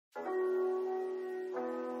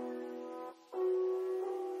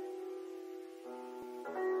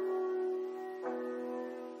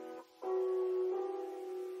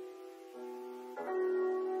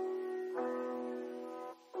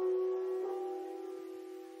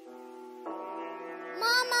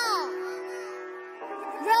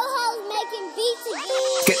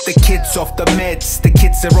Get the kids off the meds, the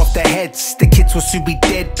kids are off their heads. The kids will soon be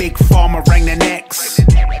dead, Big Pharma rang their necks.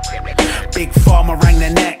 Big Pharma rang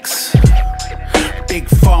their necks. Big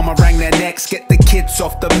Pharma rang their necks. Get the kids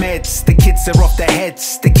off the meds, the kids are off their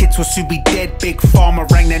heads. The kids will soon be dead, Big Pharma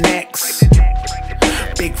rang their necks.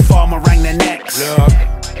 Big Pharma rang their necks.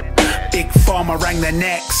 Big Pharma rang their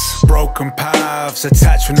necks. Broken paths,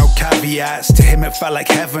 attached with no caveats. To him it felt like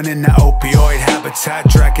heaven in that opioid habitat.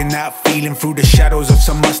 Dragging that feeling through the shadows of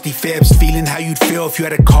some musty fibs. Feeling how you'd feel if you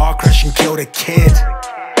had a car crash and killed a kid.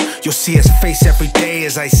 You'll see his face every day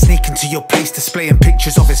as I sneak into your place, displaying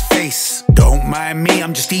pictures of his face. Don't mind me,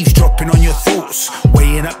 I'm just eavesdropping on your thoughts,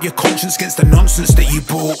 weighing up your conscience against the nonsense that you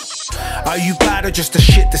bought. Are you bad or just a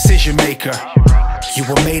shit decision maker? You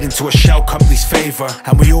were made into a shell company's favour,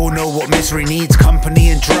 and we all know what misery needs,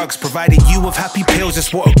 company and drugs. Providing you with happy pills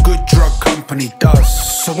is what a good drug company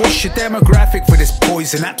does. So what's your demographic for this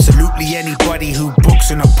poison? Absolutely anybody who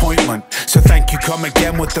books an appointment. So thank you, come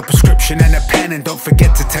again with the prescription and a pen. And don't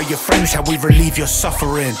forget to tell your friends how we relieve your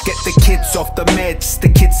suffering. Get the kids off the meds, the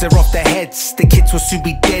kids are off their heads. The kids will soon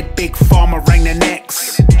be dead, Big Pharma rang their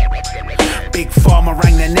necks. Big Pharma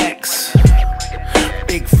rang their necks.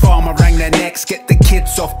 Big Pharma rang their necks. Get the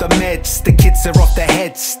kids off the meds, the kids are off their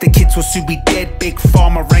heads. The kids will soon be dead, Big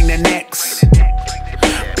Pharma rang their necks.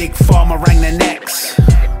 Big Pharma rang their necks.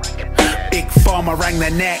 Big Pharma rang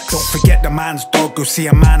their necks. Don't forget the man's dog, go see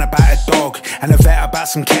a man about a dog, and a vet about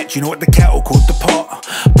some cat. You know what the kettle called? The pot.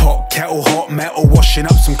 Pot, kettle, hot metal, washing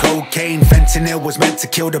up some cocaine. Fentanyl was meant to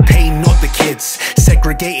kill the pain, not the kids.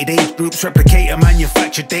 Segregated age groups, replicate a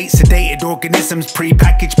manufactured date. Sedated organisms,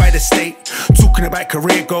 pre-packaged by the state. Talking about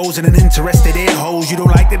career goals and an interested ear holes. You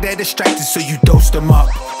don't like that they're distracted, so you dose them up.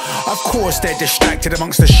 Of course they're distracted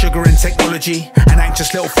amongst the sugar and technology, and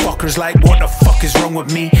anxious little fuckers like, what the fuck is wrong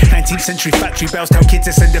with me? 19th century factory bells tell kids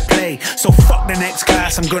to send a play. So fuck the next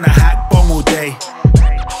class, I'm gonna hack bong all day.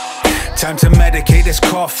 Time to medicate this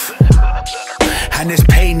cough, and this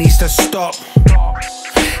pain needs to stop.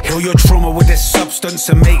 Heal your trauma with this substance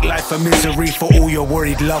and make life a misery for all your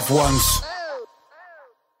worried loved ones.